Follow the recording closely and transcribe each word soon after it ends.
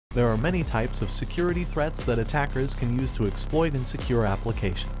There are many types of security threats that attackers can use to exploit insecure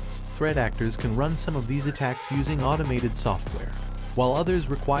applications. Threat actors can run some of these attacks using automated software, while others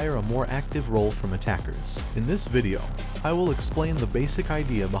require a more active role from attackers. In this video, I will explain the basic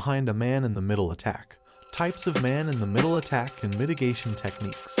idea behind a man-in-the-middle attack, types of man-in-the-middle attack, and mitigation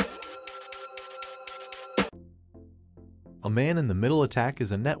techniques. A man-in-the-middle attack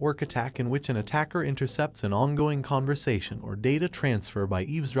is a network attack in which an attacker intercepts an ongoing conversation or data transfer by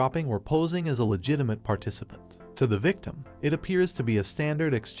eavesdropping or posing as a legitimate participant. To the victim, it appears to be a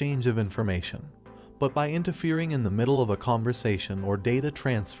standard exchange of information, but by interfering in the middle of a conversation or data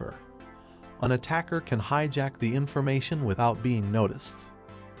transfer, an attacker can hijack the information without being noticed.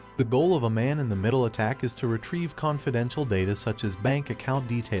 The goal of a man-in-the-middle attack is to retrieve confidential data such as bank account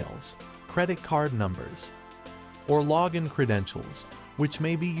details, credit card numbers, or login credentials, which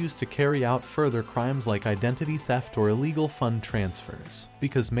may be used to carry out further crimes like identity theft or illegal fund transfers.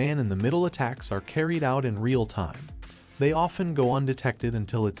 Because man-in-the-middle attacks are carried out in real time, they often go undetected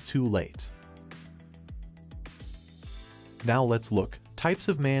until it's too late. Now let's look types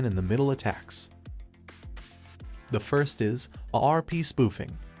of man-in-the-middle attacks. The first is ARP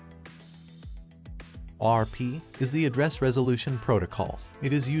spoofing. ARP is the Address Resolution Protocol.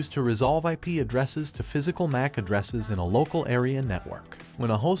 It is used to resolve IP addresses to physical MAC addresses in a local area network.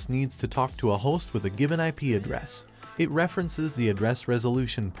 When a host needs to talk to a host with a given IP address, it references the Address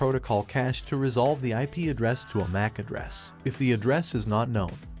Resolution Protocol cache to resolve the IP address to a MAC address. If the address is not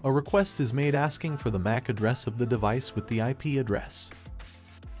known, a request is made asking for the MAC address of the device with the IP address.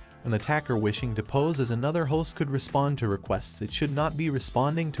 An attacker wishing to pose as another host could respond to requests it should not be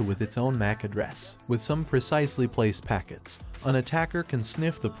responding to with its own MAC address. With some precisely placed packets, an attacker can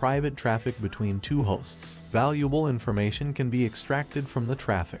sniff the private traffic between two hosts. Valuable information can be extracted from the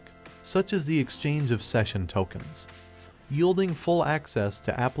traffic, such as the exchange of session tokens, yielding full access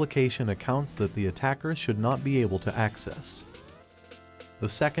to application accounts that the attacker should not be able to access. The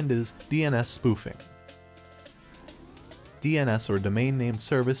second is DNS spoofing. DNS or domain name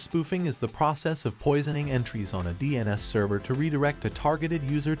service spoofing is the process of poisoning entries on a DNS server to redirect a targeted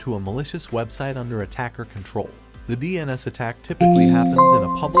user to a malicious website under attacker control. The DNS attack typically happens in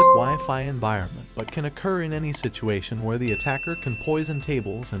a public Wi-Fi environment, but can occur in any situation where the attacker can poison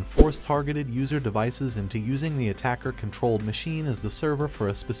tables and force targeted user devices into using the attacker-controlled machine as the server for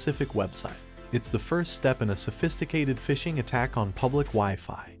a specific website. It's the first step in a sophisticated phishing attack on public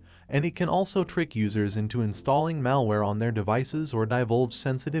Wi-Fi, and it can also trick users into installing malware on their devices or divulge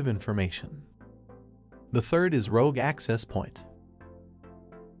sensitive information. The third is rogue access point.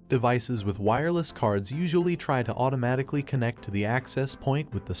 Devices with wireless cards usually try to automatically connect to the access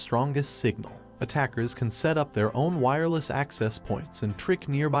point with the strongest signal. Attackers can set up their own wireless access points and trick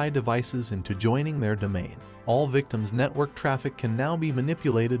nearby devices into joining their domain. All victims' network traffic can now be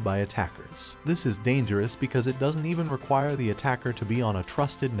manipulated by attackers. This is dangerous because it doesn't even require the attacker to be on a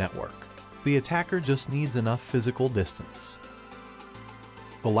trusted network. The attacker just needs enough physical distance.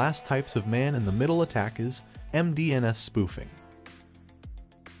 The last types of man-in-the-middle attack is MDNS spoofing.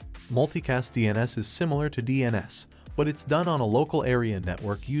 Multicast DNS is similar to DNS, but it's done on a local area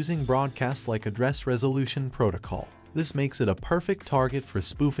network using broadcast-like Address Resolution Protocol. This makes it a perfect target for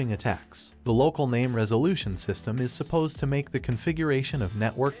spoofing attacks. The local name resolution system is supposed to make the configuration of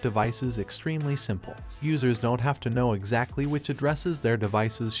network devices extremely simple. Users don't have to know exactly which addresses their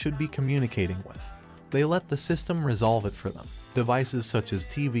devices should be communicating with. They let the system resolve it for them. Devices such as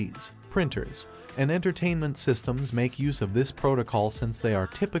TVs, printers, and entertainment systems make use of this protocol since they are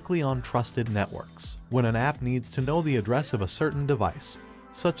typically on trusted networks. When an app needs to know the address of a certain device,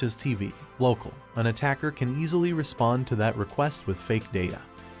 such as TV, local, an attacker can easily respond to that request with fake data,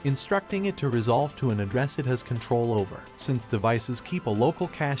 instructing it to resolve to an address it has control over. Since devices keep a local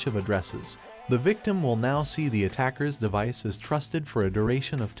cache of addresses, the victim will now see the attacker's device as trusted for a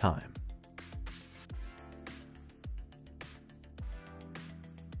duration of time.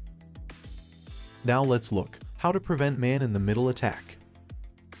 Now let's look how to prevent man-in-the-middle attack.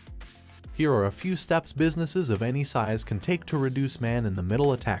 Here are a few steps businesses of any size can take to reduce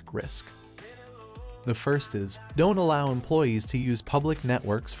man-in-the-middle attack risk. The first is, don't allow employees to use public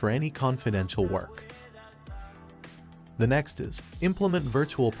networks for any confidential work. The next is, implement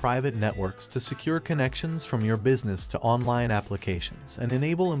virtual private networks to secure connections from your business to online applications and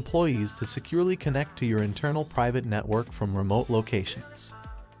enable employees to securely connect to your internal private network from remote locations.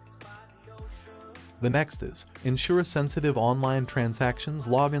 The next is, ensure sensitive online transactions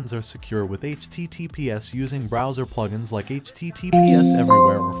logins are secure with HTTPS using browser plugins like HTTPS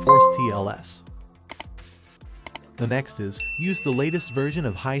Everywhere or Force TLS. The next is, use the latest version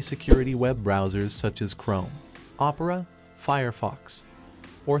of high-security web browsers such as Chrome, Opera, Firefox,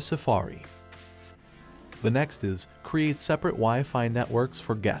 or Safari. The next is create separate Wi-Fi networks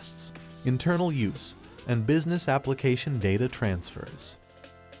for guests, internal use, and business application data transfers.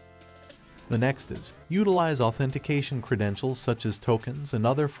 The next is utilize authentication credentials such as tokens and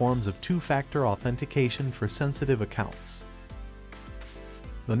other forms of two-factor authentication for sensitive accounts.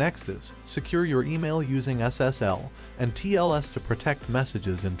 The next is secure your email using SSL and TLS to protect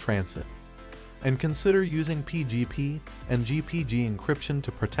messages in transit. And consider using PGP and GPG encryption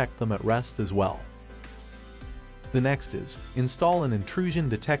to protect them at rest as well. The next is install an intrusion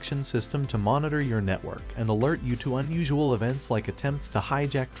detection system to monitor your network and alert you to unusual events like attempts to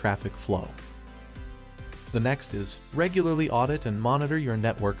hijack traffic flow. The next is regularly audit and monitor your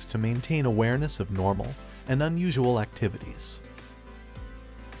networks to maintain awareness of normal and unusual activities.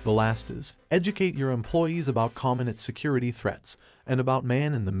 The last is educate your employees about common security threats and about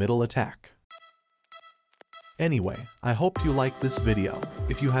man-in-the-middle attack. Anyway, I hope you liked this video.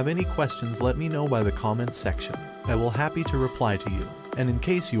 If you have any questions, let me know by the comments section. I will happy to reply to you. And in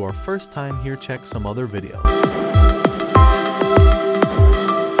case you are first time here, check some other videos.